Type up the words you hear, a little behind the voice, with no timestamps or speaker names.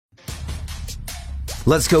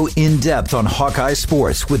Let's go in-depth on Hawkeye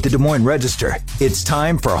sports with the Des Moines Register. It's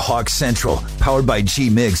time for Hawk Central, powered by G.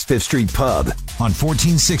 Miggs 5th Street Pub on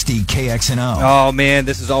 1460 KXNO. Oh, man,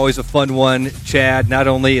 this is always a fun one, Chad. Not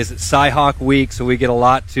only is it Cy-Hawk week, so we get a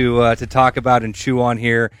lot to talk about and chew on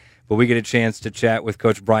here, but we get a chance to chat with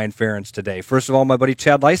Coach Brian Ferentz today. First of all, my buddy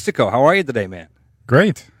Chad Leistico, how are you today, man?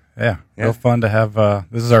 Great. Yeah, real fun to have.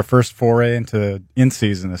 This is our first foray into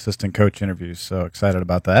in-season assistant coach interviews, so excited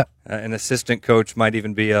about that. An assistant coach might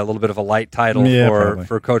even be a little bit of a light title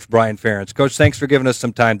for Coach Brian Ferentz. Coach, thanks for giving us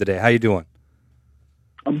some time today. How you doing?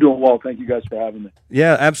 I'm doing well. Thank you guys for having me.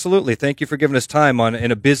 Yeah, absolutely. Thank you for giving us time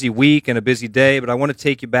in a busy week and a busy day, but I want to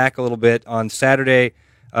take you back a little bit on Saturday.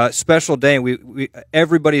 Special day.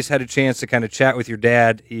 Everybody's had a chance to kind of chat with your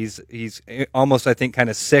dad. He's almost, I think, kind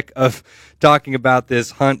of sick of talking about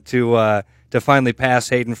this hunt to finally pass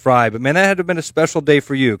Hayden Fry. But man, that had to have been a special day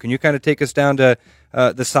for you. Can you kind of take us down to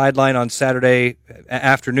the sideline on Saturday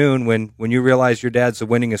afternoon when you realized your dad's the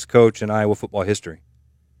winningest coach in Iowa football history?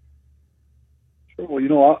 Sure.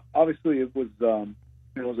 Well, obviously it was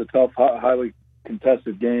a tough, highly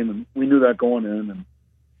contested game, and we knew that going in, and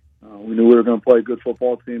we knew we were going to play a good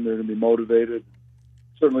football team. They were going to be motivated.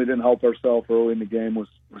 Certainly didn't help ourselves early in the game with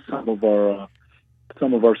some of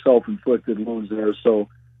our self-inflicted wounds there. So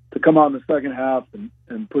to come out in the second half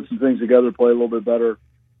and put some things together, play a little bit better,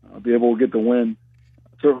 be able to get the win,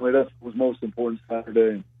 certainly that was most important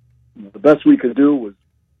Saturday. The best we could do was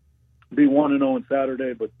be 1-0 on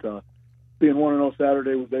Saturday, but being 1-0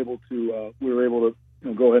 Saturday we were able to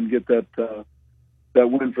go ahead and get that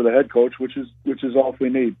win for the head coach, which is all we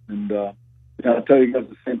need. And I'll tell you guys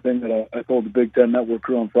the same thing that I told the Big Ten Network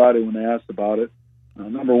crew on Friday when they asked about it.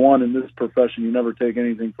 Number one, in this profession, you never take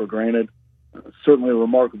anything for granted. Certainly a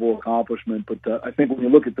remarkable accomplishment, but I think when you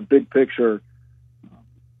look at the big picture,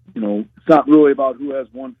 it's not really about who has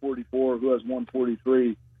 144, who has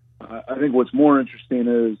 143. I think what's more interesting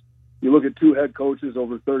is you look at two head coaches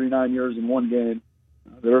over 39 years in one game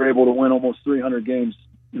that are able to win almost 300 games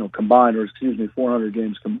combined, 400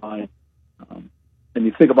 games combined. And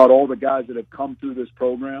you think about all the guys that have come through this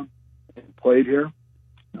program and played here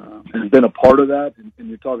and been a part of that, and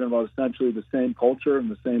you're talking about essentially the same culture and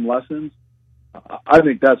the same lessons. I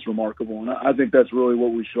think that's remarkable, and I think that's really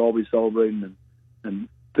what we should all be celebrating and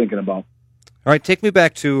thinking about. All right, take me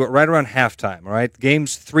back to right around halftime, all right?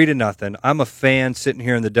 Game's 3-0. I'm a fan sitting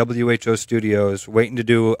here in the WHO studios waiting to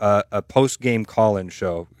do a post-game call-in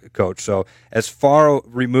show, Coach. So as far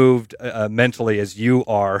removed mentally as you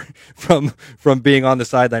are from being on the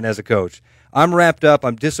sideline as a coach, I'm wrapped up.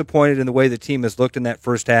 I'm disappointed in the way the team has looked in that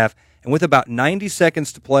first half. And with about 90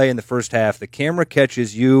 seconds to play in the first half, the camera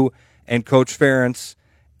catches you and Coach Ferentz,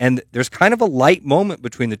 and there's kind of a light moment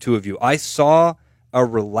between the two of you. I saw a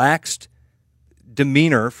relaxed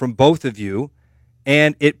demeanor from both of you,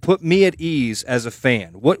 and it put me at ease as a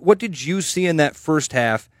fan. What did you see in that first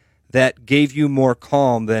half that gave you more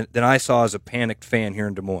calm than I saw as a panicked fan here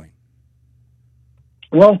in Des Moines?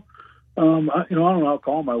 Well, I don't know how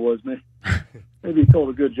calm I was. Maybe he told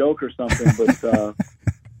a good joke or something, but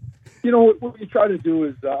what you try to do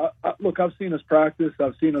is look. I've seen us practice.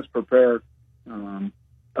 I've seen us prepare.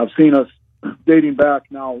 I've seen us dating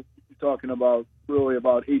back now. You're talking about really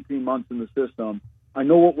about 18 months in the system. I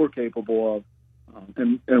know what we're capable of,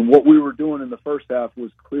 and what we were doing in the first half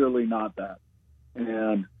was clearly not that.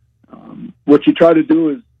 And what you try to do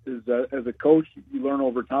is as a coach, you learn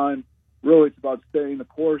over time. Really, it's about staying the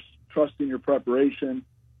course, trusting your preparation,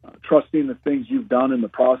 trusting the things you've done in the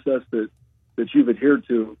process that you've adhered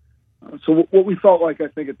to. So what we felt like, I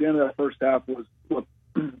think, at the end of that first half was, look,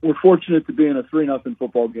 we're fortunate to be in a 3-0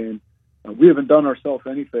 football game. We haven't done ourselves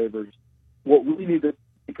any favors. What we need to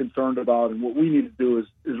be concerned about and what we need to do is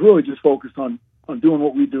really just focus on doing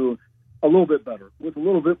what we do a little bit better, with a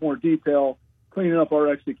little bit more detail, cleaning up our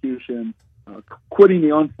execution, quitting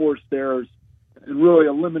the unforced errors, and really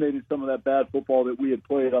eliminating some of that bad football that we had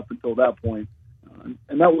played up until that point.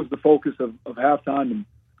 And that was the focus of halftime, and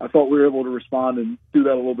I thought we were able to respond and do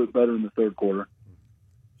that a little bit better in the third quarter.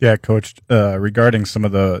 Yeah, Coach, regarding some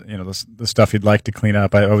of the the stuff you'd like to clean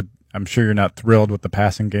up, I'm sure you're not thrilled with the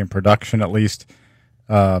passing game production, at least.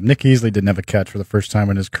 Nick Easley didn't have a catch for the first time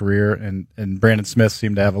in his career, and Brandon Smith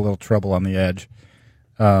seemed to have a little trouble on the edge.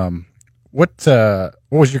 What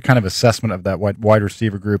was your kind of assessment of that wide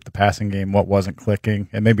receiver group, the passing game, what wasn't clicking,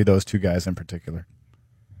 and maybe those two guys in particular?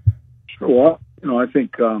 Sure. Well, I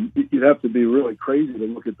think you'd have to be really crazy to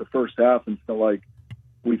look at the first half and feel like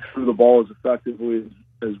we threw the ball as effectively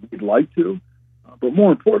as we'd like to, but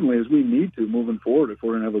more importantly, as we need to moving forward if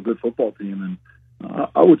we're going to have a good football team. And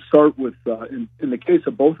I would start with, in the case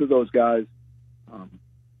of both of those guys,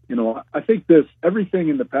 I think everything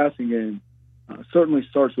in the passing game certainly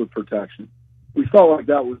starts with protection. We felt like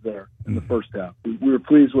that was there in the first half. We were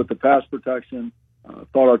pleased with the pass protection.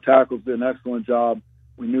 Thought our tackles did an excellent job.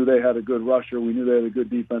 We knew they had a good rusher. We knew they had a good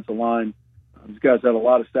defensive line. These guys had a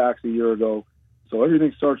lot of sacks a year ago. So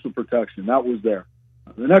everything starts with protection. That was there.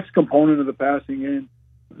 The next component of the passing game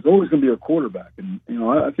is always going to be a quarterback. And,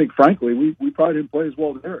 I think, frankly, we probably didn't play as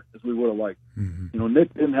well there as we would have liked. Mm-hmm.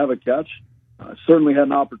 Nick didn't have a catch. Certainly had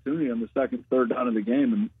an opportunity on the second, third down of the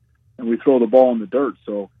game, and we throw the ball in the dirt.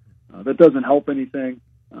 So that doesn't help anything.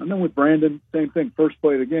 And then with Brandon, same thing. First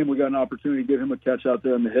play of the game, we got an opportunity to get him a catch out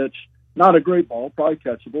there in the hitch. Not a great ball, probably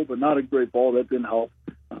catchable, but not a great ball. That didn't help.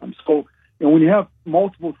 So when you have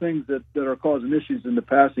multiple things that are causing issues in the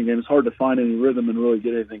passing game, it's hard to find any rhythm and really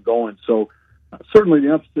get anything going. So certainly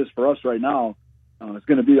the emphasis for us right now is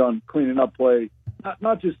going to be on cleaning up play,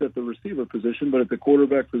 not just at the receiver position, but at the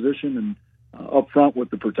quarterback position and up front with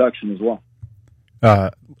the protection as well.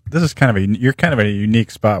 This is you're kind of in a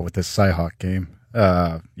unique spot with this Cyhawk game.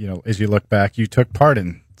 As you look back, you took part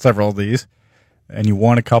in several of these, and you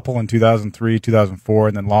won a couple in 2003, 2004,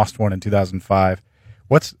 and then lost one in 2005.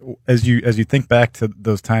 As you think back to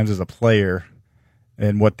those times as a player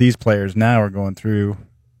and what these players now are going through,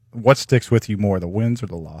 what sticks with you more, the wins or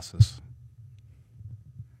the losses?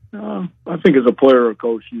 I think as a player or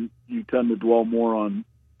coach, you tend to dwell more on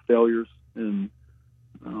failures and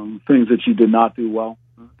things that you did not do well.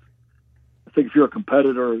 I think if you're a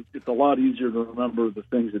competitor, it's a lot easier to remember the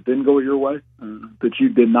things that didn't go your way, that you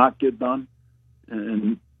did not get done.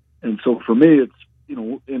 And so for me, it's,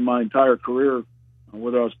 in my entire career,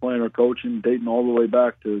 whether I was playing or coaching, dating all the way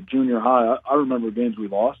back to junior high, I remember games we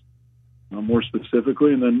lost, more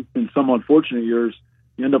specifically. And then in some unfortunate years,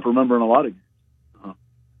 you end up remembering a lot of games. A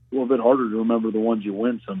little bit harder to remember the ones you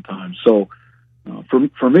win sometimes. So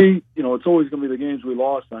for me, it's always going to be the games we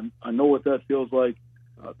lost. I know what that feels like.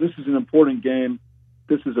 This is an important game.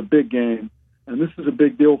 This is a big game. And this is a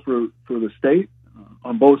big deal for the state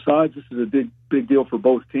on both sides. This is a big deal for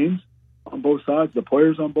both teams on both sides, the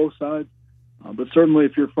players on both sides. But certainly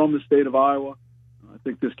if you're from the state of Iowa, I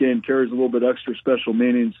think this game carries a little bit extra special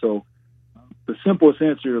meaning. So the simplest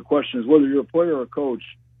answer to your question is whether you're a player or a coach,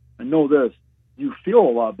 I know this, you feel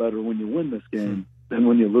a lot better when you win this game than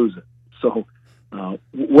when you lose it. So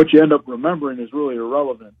what you end up remembering is really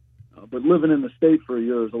irrelevant. But living in the state for a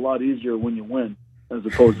year is a lot easier when you win as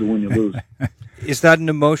opposed to when you lose. Is that an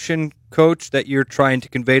emotion, Coach, that you're trying to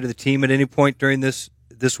convey to the team at any point during this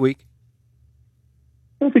week?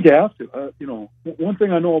 I don't think you have to. One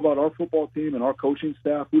thing I know about our football team and our coaching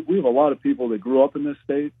staff, we have a lot of people that grew up in this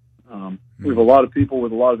state. We have a lot of people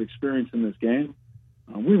with a lot of experience in this game.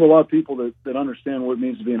 We have a lot of people that understand what it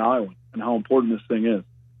means to be an Iowan and how important this thing is.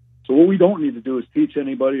 So what we don't need to do is teach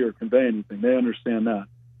anybody or convey anything. They understand that.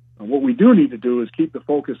 And what we do need to do is keep the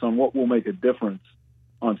focus on what will make a difference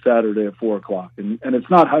on Saturday at 4 o'clock. And it's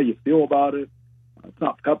not how you feel about it. It's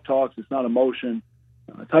not pep talks. It's not emotion.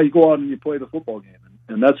 It's how you go out and you play the football game.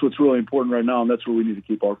 And that's what's really important right now, and that's where we need to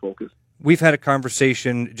keep our focus. We've had a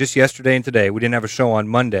conversation just yesterday and today. We didn't have a show on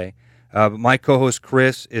Monday. But my co-host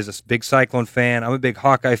Chris is a big Cyclone fan. I'm a big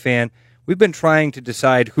Hawkeye fan. We've been trying to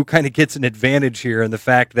decide who kind of gets an advantage here in the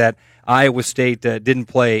fact that Iowa State didn't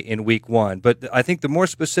play in week one. But I think the more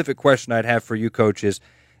specific question I'd have for you, Coach, is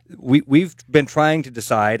we've been trying to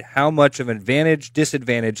decide how much of an advantage,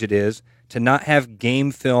 disadvantage it is to not have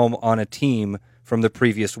game film on a team from the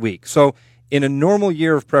previous week. So in a normal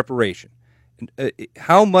year of preparation,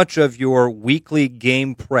 how much of your weekly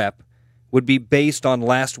game prep would be based on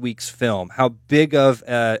last week's film? How big of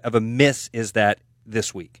a miss is that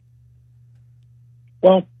this week?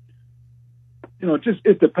 Well,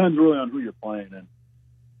 it depends really on who you're playing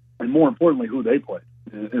and more importantly, who they play.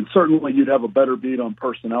 And certainly you'd have a better beat on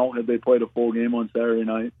personnel had they played a full game on Saturday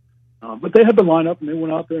night. But they had the lineup and they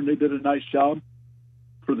went out there and they did a nice job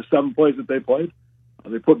for the 7 plays that they played.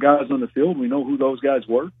 They put guys on the field. We know who those guys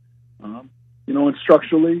were. And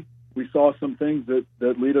structurally, we saw some things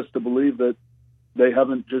that lead us to believe that they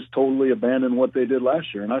haven't just totally abandoned what they did last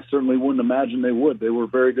year. And I certainly wouldn't imagine they would. They were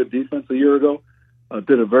very good defense a year ago,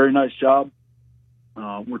 did a very nice job.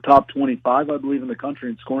 We're top 25, I believe, in the country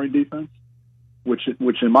in scoring defense, which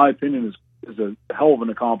in my opinion is a hell of an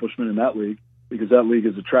accomplishment in that league because that league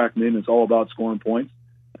is a track meet and it's all about scoring points.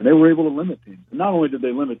 And they were able to limit teams. And not only did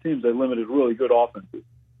they limit teams, they limited really good offenses.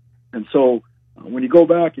 And so when you go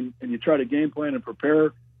back and you try to game plan and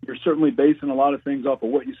prepare, you're certainly basing a lot of things off of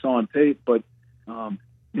what you saw on tape. But,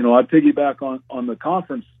 I piggyback on the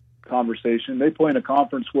conference conversation. They play in a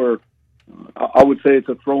conference where I would say it's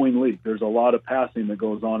a throwing league. There's a lot of passing that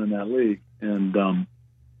goes on in that league. And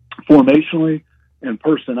formationally, and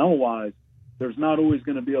personnel-wise, there's not always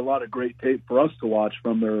going to be a lot of great tape for us to watch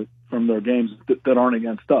from their games that aren't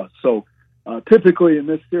against us. So typically in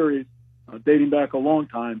this series, dating back a long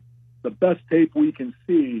time, the best tape we can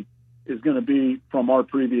see is going to be from our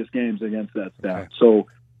previous games against that staff. Okay. So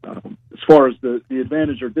as far as the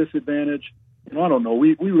advantage or disadvantage, I don't know.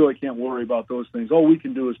 We really can't worry about those things. All we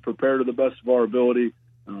can do is prepare to the best of our ability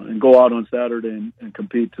and go out on Saturday and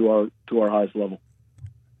compete to our highest level.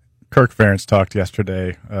 Kirk Ferentz talked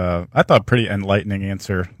yesterday. I thought pretty enlightening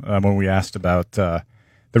answer when we asked about the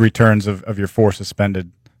returns of your 4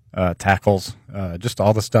 suspended tackles, just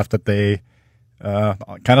all the stuff that they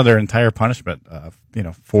kind of their entire punishment.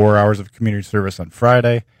 4 hours of community service on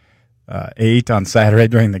Friday, 8 on Saturday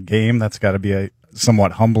during the game. That's got to be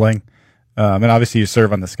somewhat humbling. And obviously you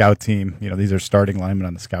serve on the scout team. These are starting linemen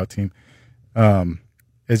on the scout team.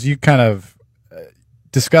 As you kind of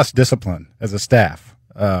discuss discipline as a staff,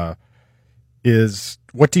 is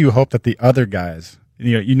what do you hope that the other guys,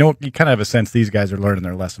 you kind of have a sense these guys are learning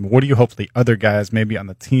their lesson. But what do you hope the other guys maybe on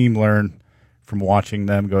the team learn from watching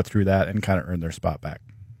them go through that and kind of earn their spot back?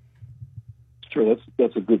 Sure,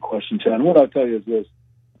 that's a good question, Chad. And what I'll tell you is this.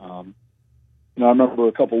 I remember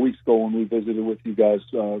a couple of weeks ago when we visited with you guys,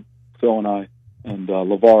 Phil and I, and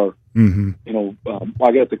LeVar,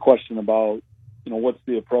 I got the question about, what's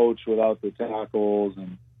the approach without the tackles,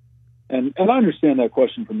 and I understand that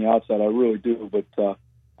question from the outside, I really do, but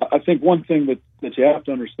I think one thing that you have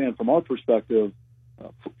to understand from our perspective,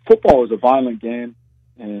 football is a violent game,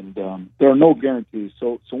 and there are no guarantees.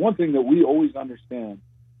 So one thing that we always understand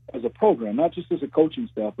as a program, not just as a coaching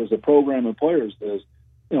staff, but as a program and players, is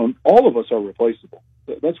all of us are replaceable.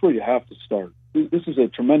 That's where you have to start. This is a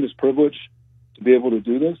tremendous privilege to be able to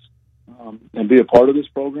do this and be a part of this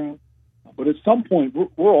program. But at some point,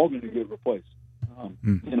 we're all going to get replaced.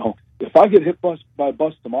 If I get hit by a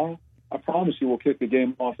bus tomorrow, I promise you we'll kick the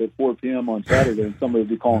game off at 4 p.m. on Saturday and somebody will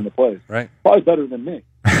be calling the plays. Right. Probably better than me.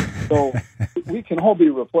 So we can all be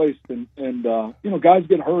replaced. And guys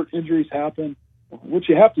get hurt, injuries happen. What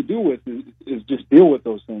you have to do with is just deal with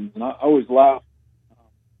those things. And I always laugh.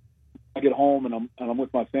 I get home and I'm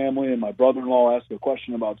with my family, and my brother-in-law asks a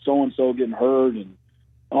question about so-and-so getting hurt, and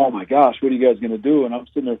oh my gosh, what are you guys going to do? And I'm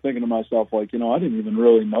sitting there thinking to myself, like, I didn't even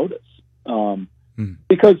really notice,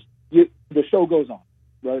 because the show goes on,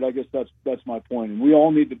 right? I guess that's my point, and we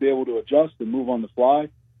all need to be able to adjust and move on the fly.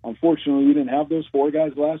 Unfortunately, we didn't have those 4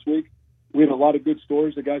 guys last week. We had a lot of good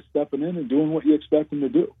stories of guys stepping in and doing what you expect them to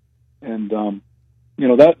do, and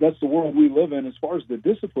that's the world we live in. As far as the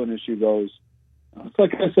discipline issue goes, it's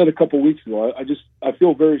like I said a couple of weeks ago. I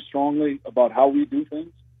feel very strongly about how we do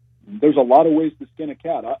things. There's a lot of ways to skin a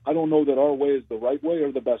cat. I don't know that our way is the right way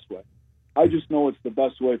or the best way. I just know it's the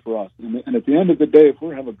best way for us. And at the end of the day, if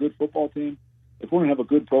we're going to have a good football team, if we're going to have a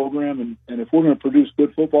good program, and if we're going to produce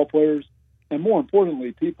good football players, and more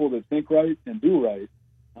importantly, people that think right and do right,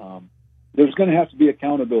 there's going to have to be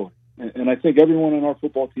accountability. And I think everyone on our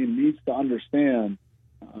football team needs to understand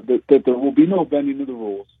that there will be no bending to the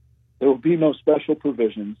rules. There will be no special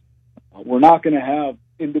provisions. We're not going to have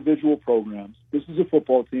individual programs. This is a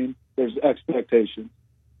football team. There's expectations.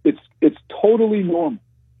 It's totally normal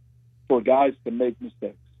for guys to make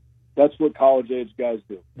mistakes. That's what college-age guys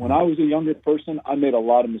do. When I was a younger person, I made a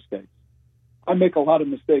lot of mistakes. I make a lot of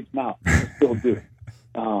mistakes now. I still do.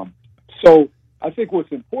 So I think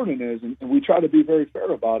what's important is, and we try to be very fair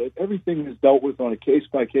about it, everything is dealt with on a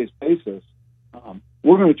case-by-case basis.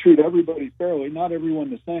 We're going to treat everybody fairly, not everyone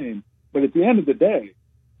the same. But at the end of the day,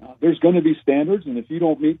 there's going to be standards, and if you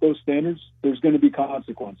don't meet those standards, there's going to be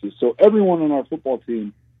consequences. So everyone on our football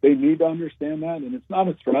team, they need to understand that, and it's not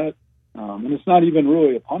a threat, and it's not even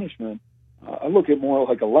really a punishment. I look at it more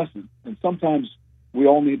like a lesson, and sometimes we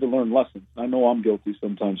all need to learn lessons. I know I'm guilty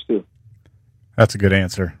sometimes too. That's a good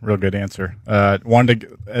answer. Real good answer. Wanted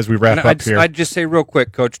to, as we wrap up here. I'd just say real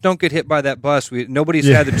quick, Coach, don't get hit by that bus. Nobody's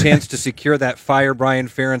had the chance to secure that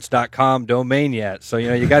firebrianferentz.com domain yet. So,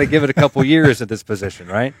 you got to give it a couple years at this position,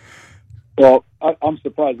 right? Well, I'm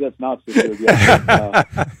surprised that's not secured yet.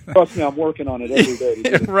 Trust me, I'm working on it every day. To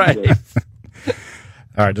get it right. secured.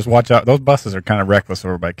 All right, just watch out. Those buses are kind of reckless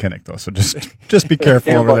over by Kinnick, though, so just be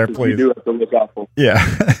careful over there, please. You do have to look out for. Yeah.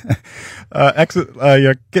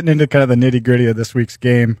 You're getting into kind of the nitty-gritty of this week's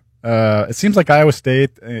game. It seems like Iowa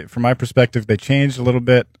State, from my perspective, they changed a little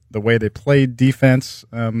bit the way they played defense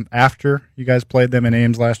after you guys played them in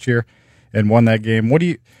Ames last year and won that game. What do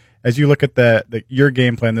you, as you look at your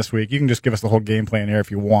game plan this week, you can just give us the whole game plan here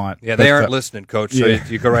if you want. Yeah, they aren't listening, Coach, so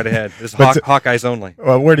you go right ahead. This is Hawkeyes only.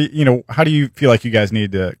 Well, how do you feel like you guys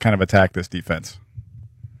need to kind of attack this defense?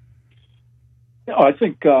 I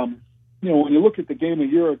think, when you look at the game a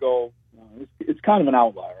year ago, it's kind of an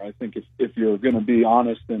outlier. I think if you're going to be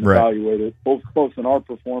honest and evaluate it, both in our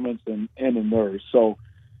performance and in theirs. So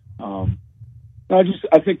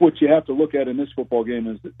I think what you have to look at in this football game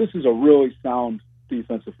is that this is a really sound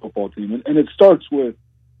defensive football team, and it starts with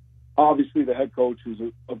obviously the head coach, who's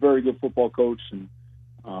a very good football coach and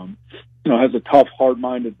has a tough,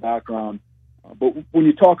 hard-minded background. But when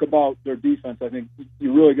you talk about their defense, I think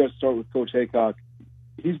you really got to start with Coach Haycock.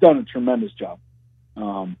 He's done a tremendous job,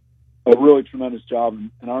 a really tremendous job.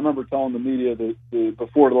 And I remember telling the media that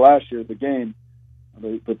before the last year, the game,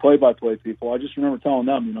 the play-by-play people, I just remember telling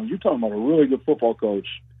them, you're talking about a really good football coach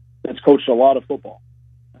that's coached a lot of football.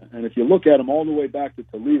 And if you look at them all the way back to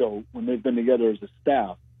Toledo when they've been together as a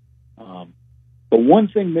staff, the one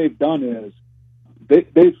thing they've done is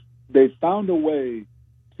they've found a way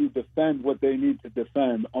to defend what they need to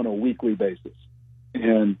defend on a weekly basis.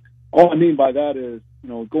 And all I mean by that is,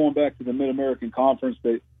 going back to the Mid-American Conference,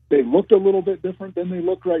 they looked a little bit different than they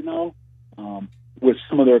look right now with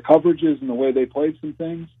some of their coverages and the way they played some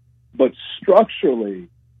things. But structurally,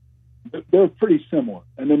 they're pretty similar.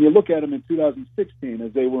 And then you look at them in 2016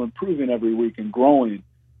 as they were improving every week and growing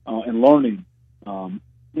and learning.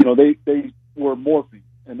 They were morphing,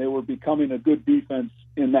 and they were becoming a good defense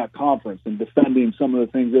in that conference and defending some of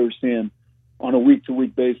the things they were seeing on a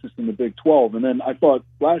week-to-week basis in the Big 12. And then I thought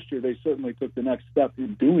last year they certainly took the next step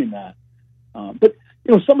in doing that. But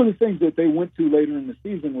some of the things that they went to later in the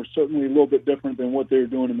season were certainly a little bit different than what they were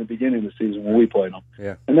doing in the beginning of the season when we played them.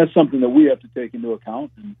 Yeah. And that's something that we have to take into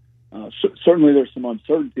account. And certainly there's some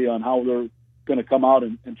uncertainty on how they're going to come out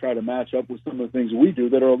and try to match up with some of the things we do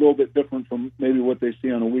that are a little bit different from maybe what they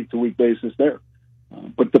see on a week-to-week basis there.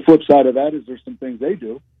 But the flip side of that is there's some things they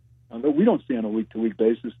do that we don't see on a week-to-week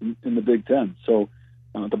basis in the Big Ten. So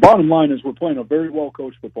the bottom line is we're playing a very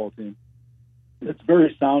well-coached football team. It's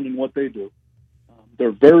very sound in what they do.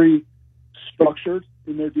 They're very structured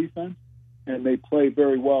in their defense, and they play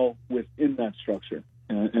very well within that structure.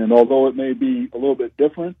 And although it may be a little bit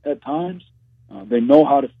different at times, they know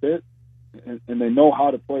how to fit, and they know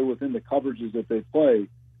how to play within the coverages that they play.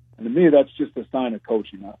 And to me, that's just a sign of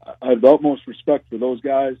coaching. I have the utmost respect for those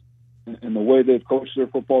guys and the way they've coached their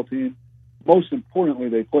football team. Most importantly,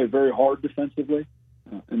 they play very hard defensively,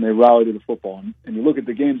 and they rally to the football. And you look at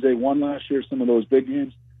the games they won last year, some of those big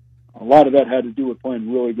games, a lot of that had to do with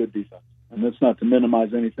playing really good defense. And that's not to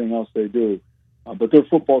minimize anything else they do. But their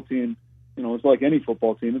football team, it's like any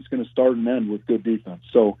football team. It's going to start and end with good defense.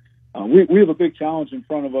 So we have a big challenge in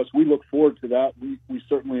front of us. We look forward to that. We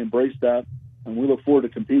certainly embrace that. And we look forward to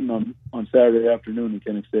competing on Saturday afternoon in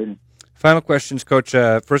Kinnick Stadium. Final questions, Coach.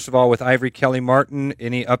 First of all, with Ivory Kelly-Martin,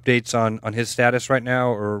 any updates on his status right now,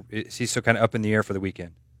 or is he still kind of up in the air for the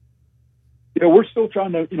weekend? Yeah, we're still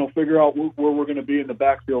trying to figure out where we're going to be in the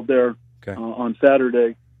backfield there on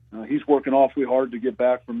Saturday. He's working awfully hard to get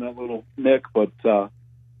back from that little nick, but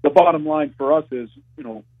the bottom line for us is,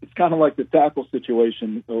 it's kind of like the tackle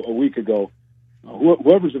situation a week ago.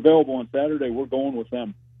 Whoever's available on Saturday, we're going with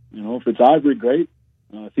them. If it's Ivory, great.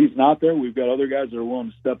 If he's not there, we've got other guys that are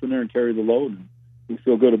willing to step in there and carry the load, and we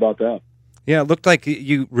feel good about that. Yeah, it looked like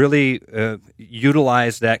you really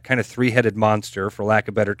utilized that kind of three-headed monster, for lack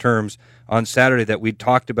of better terms, on Saturday that we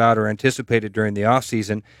talked about or anticipated during the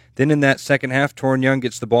offseason. Then in that second half, Toren Young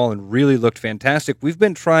gets the ball and really looked fantastic. We've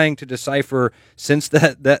been trying to decipher since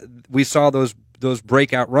that we saw those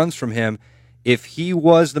breakout runs from him, if he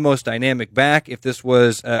was the most dynamic back, if this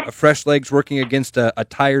was a fresh legs working against a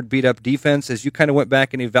tired, beat-up defense. As you kind of went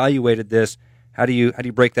back and evaluated this, how do you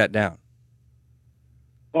break that down?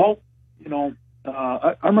 Well,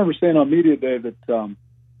 I remember saying on media day that I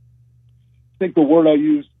think the word I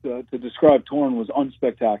used to describe Toren was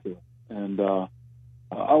unspectacular, and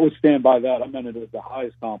I would stand by that. I meant it as the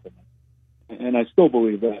highest compliment, and I still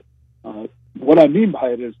believe that. What I mean by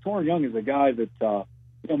it is Toren Young is a guy that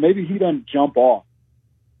maybe he doesn't jump off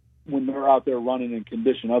when they're out there running in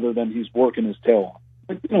condition, other than he's working his tail off.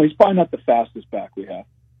 But, he's probably not the fastest back we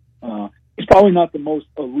have. He's probably not the most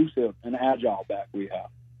elusive and agile back we have.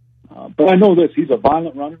 But I know this: he's a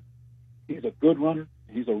violent runner. He's a good runner.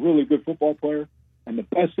 He's a really good football player. And the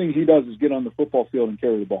best thing he does is get on the football field and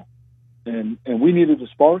carry the ball. And we needed a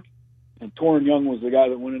spark, and Toren Young was the guy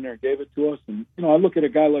that went in there and gave it to us. And, I look at a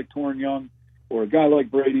guy like Toren Young or a guy like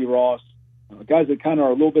Brady Ross, guys that kind of are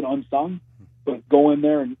a little bit unsung, but go in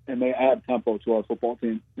there and they add tempo to our football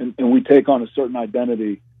team. And we take on a certain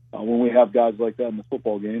identity when we have guys like that in the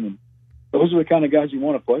football game. And those are the kind of guys you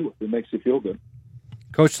want to play with. It makes you feel good.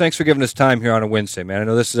 Coach, thanks for giving us time here on a Wednesday, man. I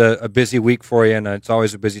know this is a busy week for you, and it's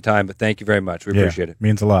always a busy time, but thank you very much. We appreciate it.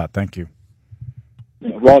 Means a lot. Thank you.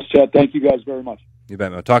 Yeah, Ross, Chad, thank you guys very much. You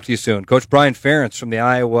bet, man. Talk to you soon. Coach Brian Ferentz from the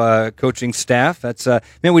Iowa coaching staff. That's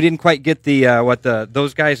man, we didn't quite get the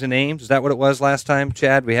those guys' names. Is that what it was last time,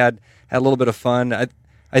 Chad? We had a little bit of fun.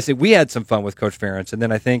 I say we had some fun with Coach Ferentz, and then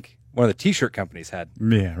I think one of the T-shirt companies had a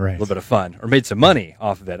little bit of fun or made some money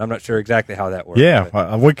off of it. I'm not sure exactly how that worked.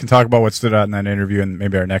 Yeah, we can talk about what stood out in that interview and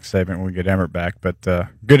maybe our next segment when we get Emmert back. But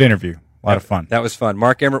good interview. A lot of fun. That was fun.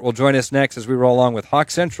 Mark Emmert will join us next as we roll along with Hawk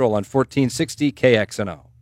Central on 1460 KXNO.